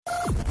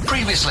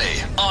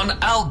Previously on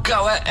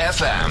Algoa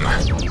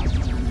FM.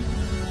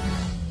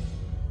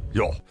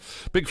 Yo,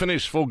 big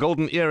finish for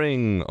Golden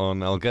Earring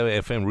on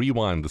Algoa FM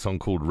Rewind, the song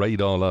called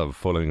Radar Love,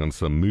 following on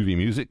some movie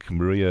music.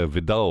 Maria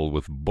Vidal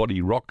with Body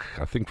Rock,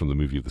 I think from the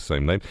movie of the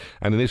same name,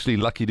 and initially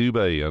Lucky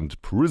Dube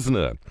and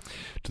Prisoner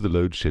to the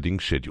load-shedding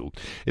schedule.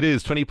 It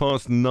is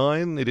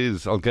 9:20. It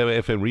is Algoa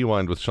FM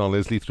Rewind with Charl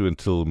Leslie through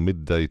until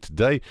midday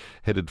today,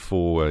 headed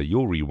for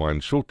your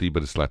rewind shortly,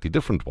 but a slightly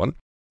different one.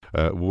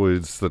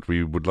 Words that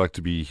we would like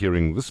to be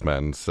hearing this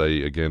man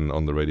say again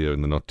on the radio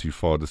in the not too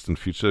far distant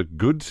future.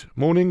 Good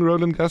morning,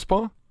 Roland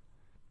Gaspar.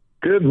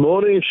 Good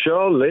morning,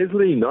 Charl,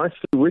 Leslie. Nice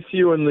to be with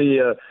you on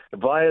the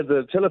via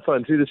the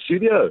telephone through the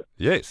studio.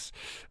 Yes.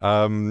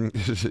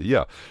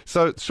 Yeah.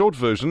 So, short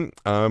version,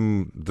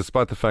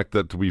 despite the fact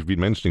that we've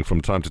been mentioning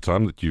from time to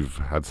time that you've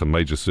had some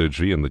major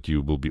surgery and that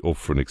you will be off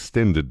for an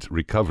extended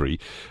recovery,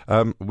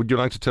 would you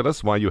like to tell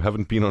us why you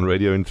haven't been on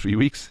radio in 3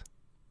 weeks?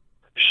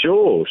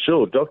 Sure.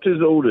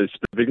 Doctor's orders.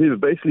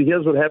 Basically,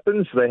 here's what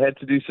happens. They had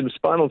to do some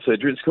spinal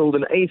surgery. It's called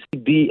an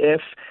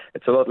ACDF.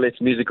 It's a lot less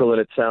musical than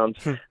it sounds.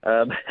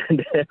 And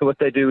what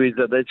they do is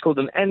it's called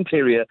an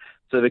anterior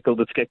cervical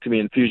discectomy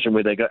infusion,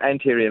 where they go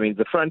anterior means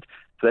the front.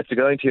 So they have to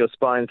go into your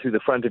spine through the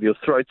front of your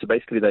throat. So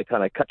basically, they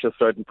kind of cut your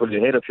throat and pull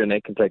your head off your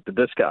neck and take the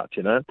disc out,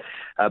 you know.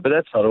 But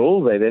that's not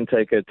all. They then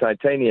take a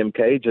titanium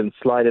cage and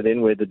slide it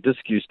in where the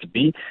disc used to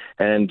be.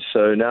 And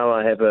so now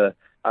I have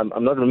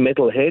I'm not a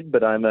metal head,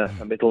 but I'm a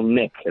metal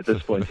neck at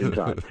this point in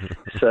time.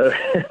 So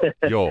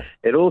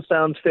it all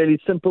sounds fairly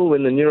simple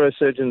when the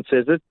neurosurgeon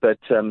says it, but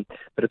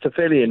it's a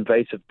fairly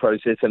invasive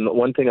process. And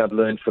one thing I've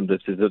learned from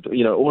this is that,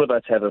 you know, all of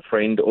us have a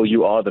friend, or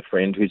you are the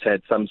friend, who's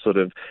had some sort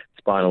of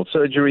spinal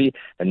surgery,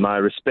 and my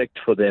respect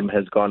for them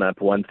has gone up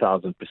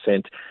 1,000%,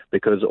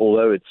 because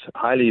although it's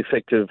highly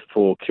effective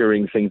for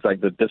curing things like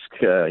the disc,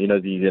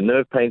 the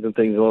nerve pains and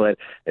things and all that,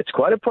 it's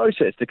quite a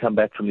process to come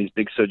back from these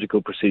big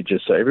surgical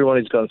procedures. So everyone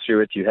who's gone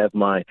through it, you have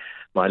my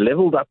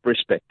leveled up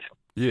respect.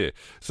 Yeah.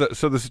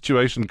 So the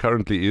situation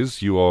currently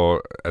is you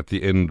are at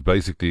the end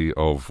basically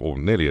of, or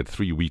nearly at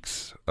 3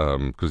 weeks,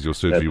 because your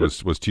surgery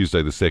was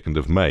Tuesday the 2nd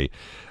of May.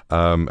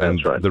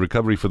 And right. The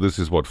recovery for this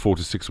is what, 4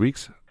 to 6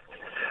 weeks?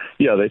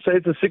 Yeah, they say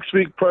it's a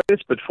 6-week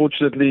process, but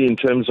fortunately, in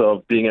terms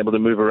of being able to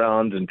move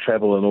around and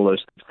travel and all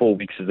those, 4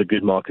 weeks is a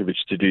good mark of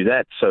which to do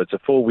that. So it's a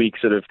 4-week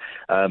sort of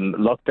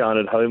lockdown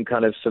at home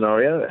kind of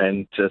scenario,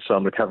 and so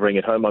I'm recovering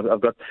at home. I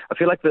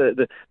feel like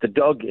the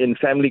dog in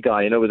Family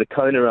Guy, you know, with a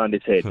cone around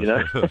his head, you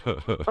know.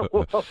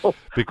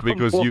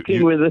 Because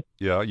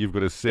you've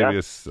got a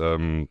serious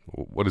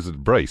what is it,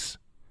 brace?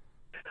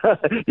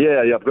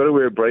 Yeah, I've got to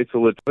wear a brace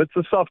all the time. It's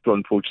a soft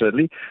one,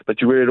 fortunately, but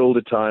you wear it all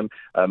the time.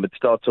 It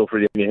starts off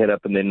really having your head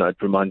up, and then it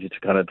reminds you to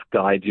kind of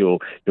guide your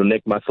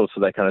neck muscles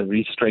so they kind of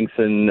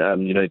re-strengthen,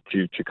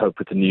 to cope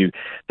with the new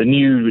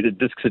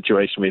disc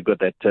situation. We've got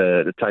that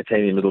the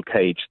titanium little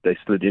cage they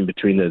slid in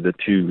between the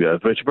two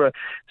vertebrae.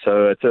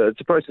 So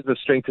it's a process of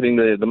strengthening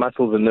the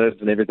muscles and nerves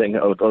and everything,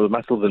 or the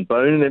muscles and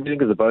bone and everything,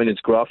 because the bone is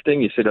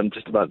grafting. You said I'm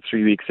just about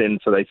 3 weeks in,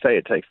 so they say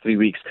it takes 3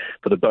 weeks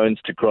for the bones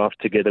to graft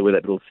together with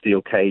that little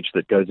steel cage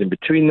that goes in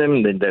between them,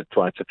 and then that's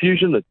why it's a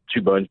fusion. The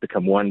two bones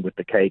become one with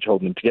the cage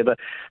holding them together.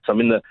 So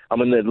I'm in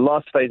the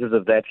last phases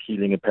of that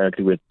healing,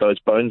 apparently, where those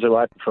bones are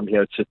right. From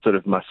here, it's just sort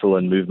of muscle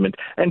and movement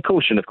and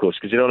caution, of course,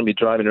 because you don't want to be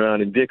driving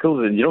around in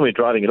vehicles, and you don't want to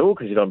be driving at all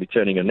because you don't want to be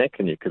turning your neck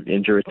and you could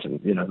injure it, and,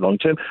 you know, long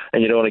term,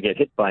 and you don't want to get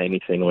hit by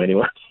anything or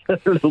anyone. A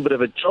little bit of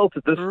a jolt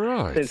at this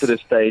sensitive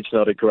stage,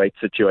 not a great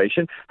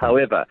situation.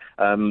 However,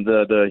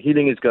 the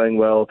healing is going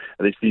well.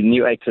 There's the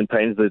new aches and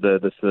pains,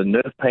 the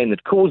nerve pain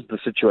that caused the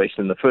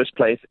situation in the first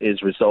place is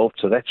resolved.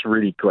 So that's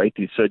really great.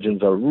 These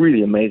surgeons are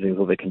really amazing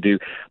what they can do.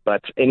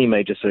 But any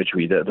major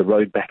surgery, the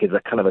road back is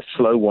a kind of a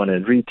slow one,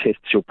 and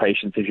retests your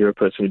patience if you're a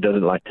person who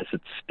doesn't like to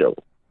sit still.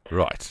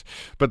 Right.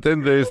 But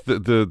then there's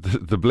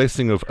the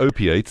blessing of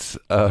opiates.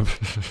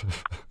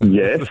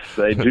 Yes,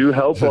 they do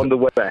help on the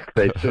way back.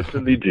 They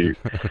certainly do.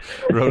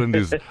 Roland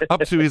is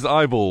up to his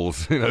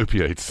eyeballs in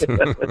opiates.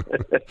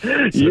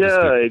 There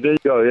you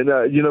go. And,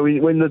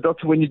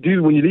 when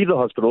you leave the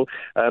hospital,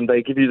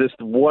 they give you this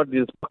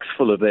box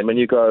full of them, and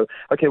you go,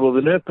 okay, well, the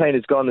nerve pain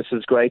is gone. This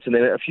is great. And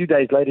then a few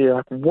days later, you're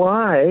like,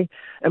 why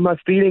am I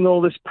feeling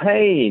all this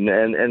pain?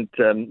 And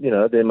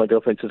then my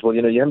girlfriend says, well,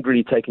 you haven't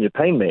really taken your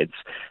pain meds.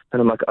 And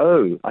I'm like,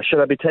 oh,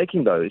 should I be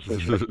taking those? And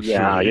she's like,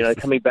 yeah,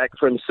 coming back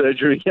from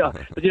surgery. Yeah.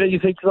 But, you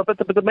think, but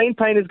the main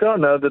pain is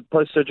gone. No, the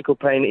post-surgical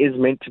pain is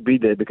meant to be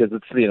there because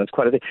it's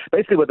quite a thing.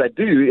 Basically what they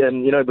do,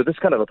 with this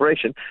kind of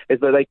operation, is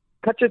that they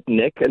cut your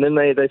neck, and then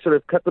they sort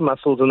of cut the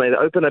muscles, and they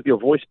open up your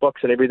voice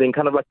box and everything,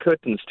 kind of like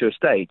curtains to a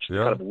stage.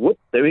 Yeah. Kind of, whoop,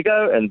 there we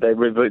go, and they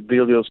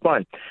reveal your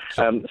spine.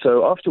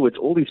 So afterwards,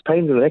 all these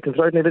pains in the neck and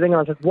throat and everything, I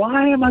was like,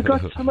 why am I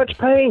got so much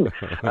pain?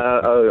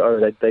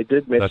 They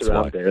did mess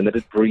around there, and they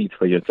did breathe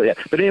for you. So, yeah.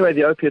 But anyway, anyway,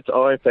 the opiates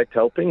are in fact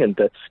helping, and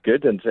that's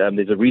good. And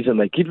there's a reason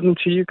they give them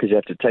to you, because you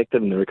have to take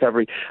them in the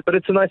recovery. But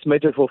it's a nice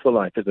metaphor for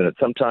life, isn't it?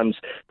 Sometimes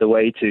the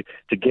way to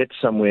get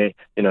somewhere,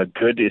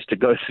 good is to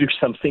go through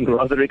something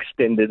rather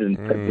extended and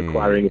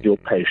requiring of your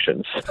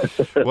patience.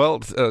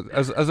 Well,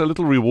 as a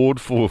little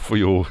reward for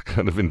your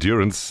kind of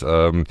endurance,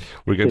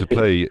 we're going to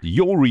play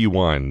your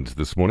rewind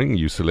this morning.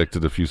 You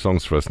selected a few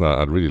songs for us. Now,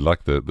 I'd really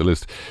like the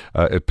list,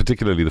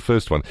 particularly the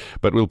first one.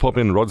 But we'll pop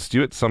in Rod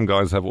Stewart. Some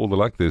guys have all the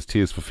luck. There's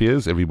Tears for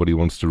Fears. Everybody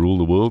wants to rule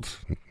the world.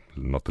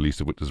 Not the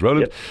least of which is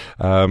Roland.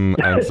 Yep.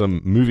 And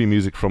some movie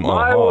music from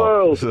My a-ha.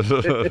 World.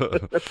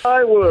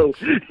 My World.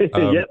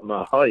 Yep,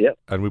 a-ha, yep.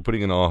 And we're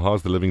putting in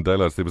a-ha's The Living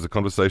Daylights. There was a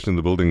conversation in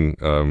the building,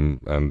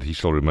 and he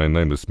shall remain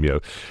nameless,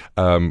 Mio,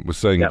 was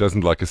saying he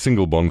doesn't like a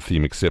single Bond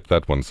theme except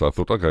that one. So I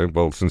thought, okay,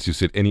 well, since you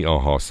said any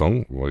a-ha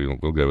song, we'll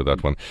go with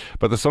that one.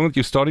 But the song that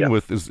you're starting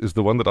with is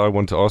the one that I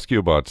want to ask you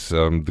about.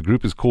 The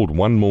group is called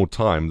One More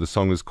Time. The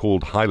song is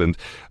called Highland.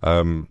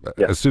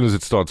 As soon as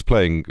it starts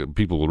playing,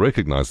 people will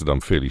recognize it,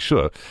 I'm fairly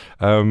sure.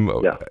 A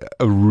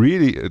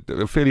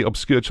fairly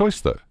obscure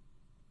choice, though.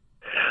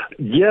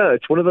 Yeah,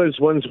 it's one of those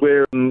ones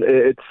where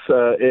it's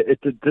not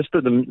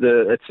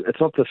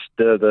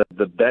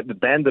the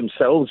band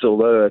themselves,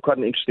 although quite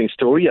an interesting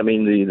story. I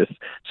mean, the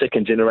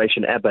second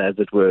generation ABBA, as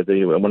it were,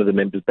 one of the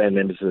band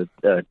members is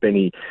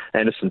Benny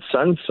Andersson's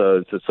son, so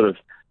it's a sort of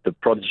the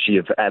prodigy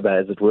of ABBA,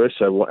 as it were.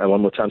 So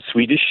one more time,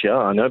 Swedish, yeah,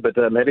 I know. But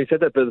having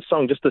said that, the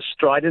song, just the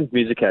strident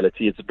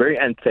musicality, it's very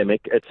anthemic.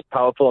 It's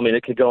powerful. I mean,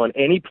 it could go on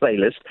any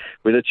playlist,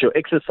 whether it's your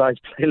exercise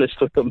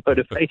playlist or your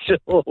motivation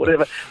or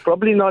whatever.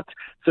 Probably not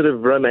sort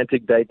of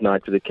romantic date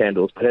night with the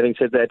candles. But having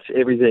said that,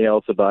 everything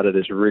else about it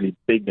is really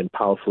big and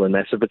powerful and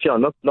massive. But yeah,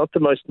 not the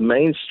most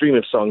mainstream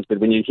of songs, but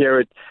when you hear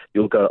it,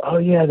 you'll go, oh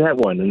yeah, that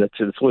one. And it's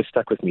always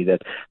stuck with me,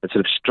 that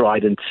sort of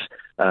strident,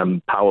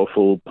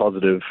 powerful,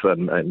 positive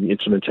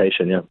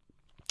instrumentation, yeah.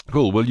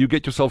 Cool. Well, you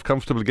get yourself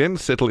comfortable again,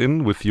 settle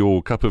in with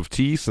your cup of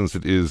tea, since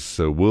it is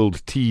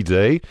World Tea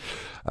Day,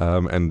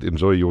 and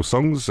enjoy your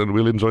songs, and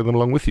we'll enjoy them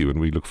along with you. And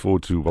we look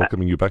forward to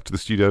welcoming you back to the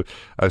studio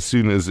as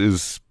soon as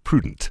is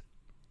prudent.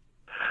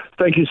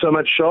 Thank you so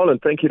much, Charl,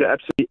 and thank you to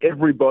absolutely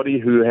everybody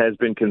who has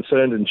been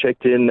concerned and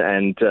checked in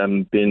and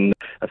been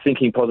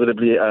thinking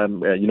positively,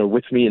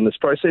 with me in this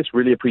process.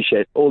 Really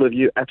appreciate all of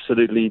you,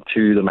 absolutely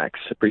to the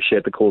max.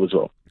 Appreciate the call as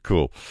well.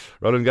 Cool.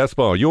 Roland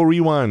Gaspar, your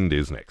rewind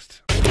is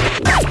next.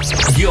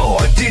 Your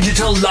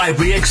digital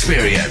library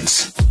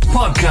experience.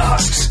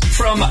 Podcasts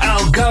from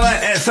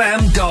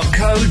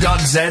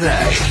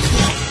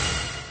algoafm.co.za.